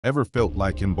Ever felt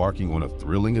like embarking on a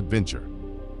thrilling adventure,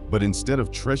 but instead of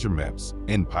treasure maps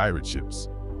and pirate ships,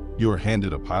 you're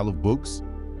handed a pile of books,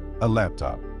 a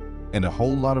laptop, and a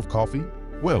whole lot of coffee?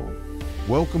 Well,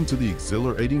 welcome to the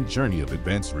exhilarating journey of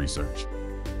advanced research,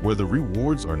 where the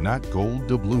rewards are not gold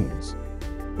doubloons,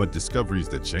 but discoveries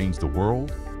that change the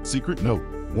world. Secret Note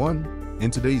 1. In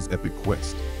today's epic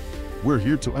quest, we're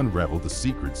here to unravel the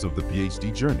secrets of the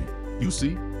PhD journey. You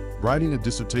see, writing a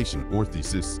dissertation or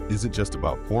thesis isn't just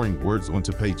about pouring words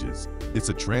onto pages. It's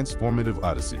a transformative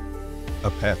odyssey, a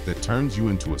path that turns you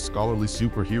into a scholarly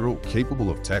superhero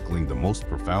capable of tackling the most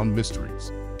profound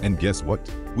mysteries. And guess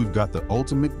what? We've got the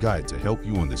ultimate guide to help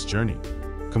you on this journey,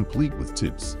 complete with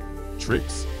tips,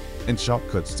 tricks, and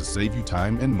shortcuts to save you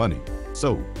time and money.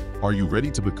 So, are you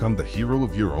ready to become the hero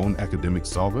of your own academic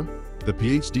saga? The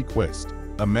PhD quest.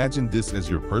 Imagine this as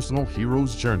your personal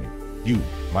hero's journey. You,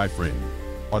 my friend,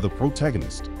 are the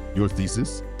protagonist. Your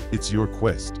thesis? It's your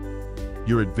quest,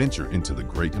 your adventure into the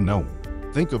great unknown.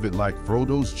 Think of it like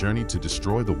Frodo's journey to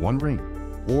destroy the One Ring,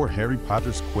 or Harry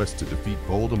Potter's quest to defeat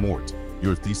Voldemort.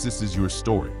 Your thesis is your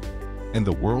story, and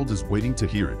the world is waiting to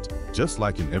hear it. Just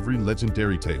like in every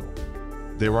legendary tale,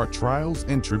 there are trials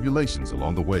and tribulations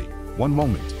along the way. One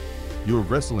moment, you're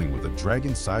wrestling with a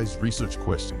dragon-sized research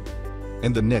question,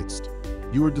 and the next,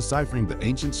 you are deciphering the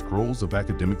ancient scrolls of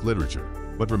academic literature.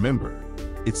 But remember,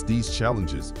 it's these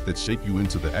challenges that shape you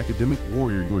into the academic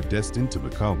warrior you're destined to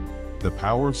become. The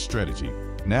power of strategy.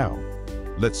 Now,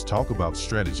 let's talk about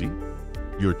strategy,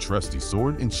 your trusty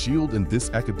sword and shield in this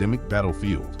academic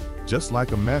battlefield. Just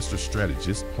like a master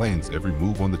strategist plans every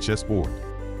move on the chessboard,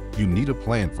 you need a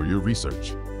plan for your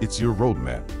research. It's your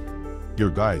roadmap,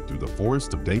 your guide through the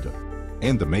forest of data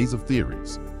and the maze of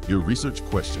theories. Your research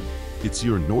question, it's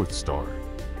your North Star,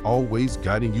 always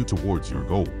guiding you towards your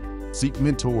goal. Seek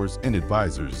mentors and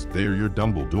advisors. They're your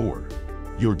Dumbledore,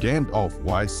 your Gandalf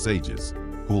wise sages,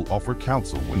 who'll offer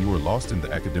counsel when you are lost in the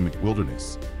academic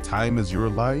wilderness. Time is your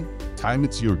ally. Time,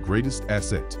 it's your greatest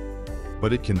asset,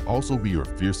 but it can also be your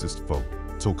fiercest foe.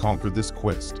 To conquer this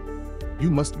quest,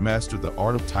 you must master the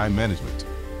art of time management.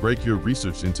 Break your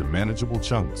research into manageable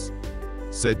chunks,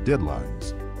 set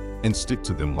deadlines, and stick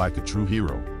to them like a true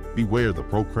hero. Beware the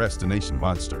procrastination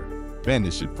monster.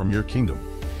 Banish it from your kingdom,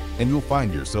 and you'll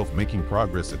find yourself making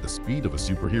progress at the speed of a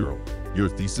superhero. Your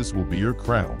thesis will be your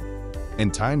crown,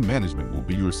 and time management will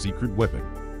be your secret weapon.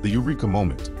 The Eureka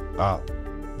Moment.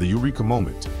 The Eureka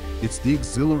Moment. It's the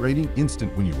exhilarating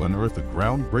instant when you unearth a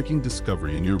groundbreaking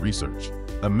discovery in your research.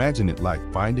 Imagine it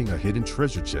like finding a hidden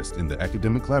treasure chest in the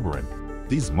academic labyrinth.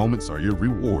 These moments are your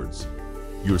rewards,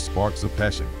 your sparks of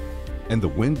passion, and the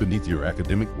wind beneath your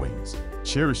academic wings.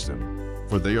 Cherish them,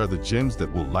 for they are the gems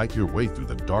that will light your way through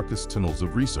the darkest tunnels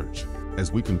of research.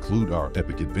 As we conclude our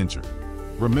epic adventure,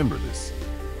 remember this: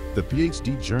 the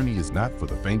PhD journey is not for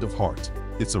the faint of heart.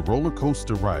 It's a roller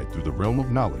coaster ride through the realm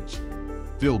of knowledge,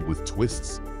 filled with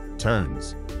twists,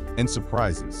 turns, and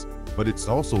surprises. But it's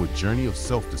also a journey of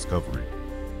self-discovery,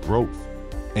 growth,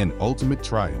 and ultimate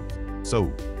triumph.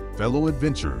 So, fellow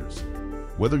adventurers,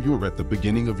 whether you're at the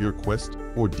beginning of your quest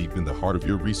or deep in the heart of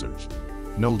your research,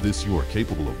 know this: you are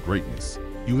capable of greatness.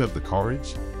 You have the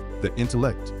courage, the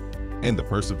intellect, and the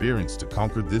perseverance to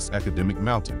conquer this academic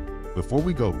mountain. Before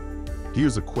we go,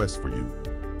 here's a quest for you.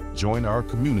 Join our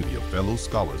community of fellow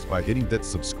scholars by hitting that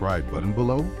subscribe button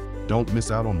below. Don't miss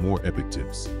out on more epic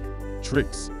tips,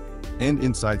 tricks, and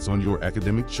insights on your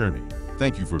academic journey.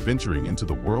 Thank you for venturing into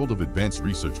the world of advanced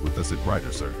research with us at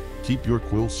WritersER. Keep your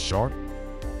quills sharp,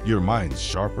 your minds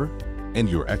sharper, and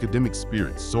your academic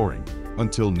spirits soaring.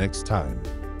 Until next time,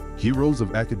 heroes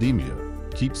of academia,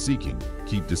 keep seeking,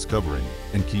 keep discovering,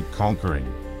 and keep conquering.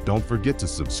 Don't forget to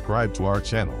subscribe to our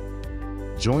channel.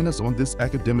 Join us on this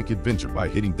academic adventure by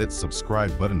hitting that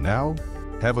subscribe button now.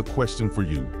 Have a question for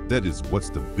you. That is, what's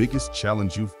the biggest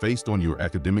challenge you've faced on your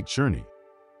academic journey?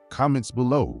 Comments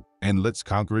below, and let's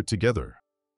conquer it together.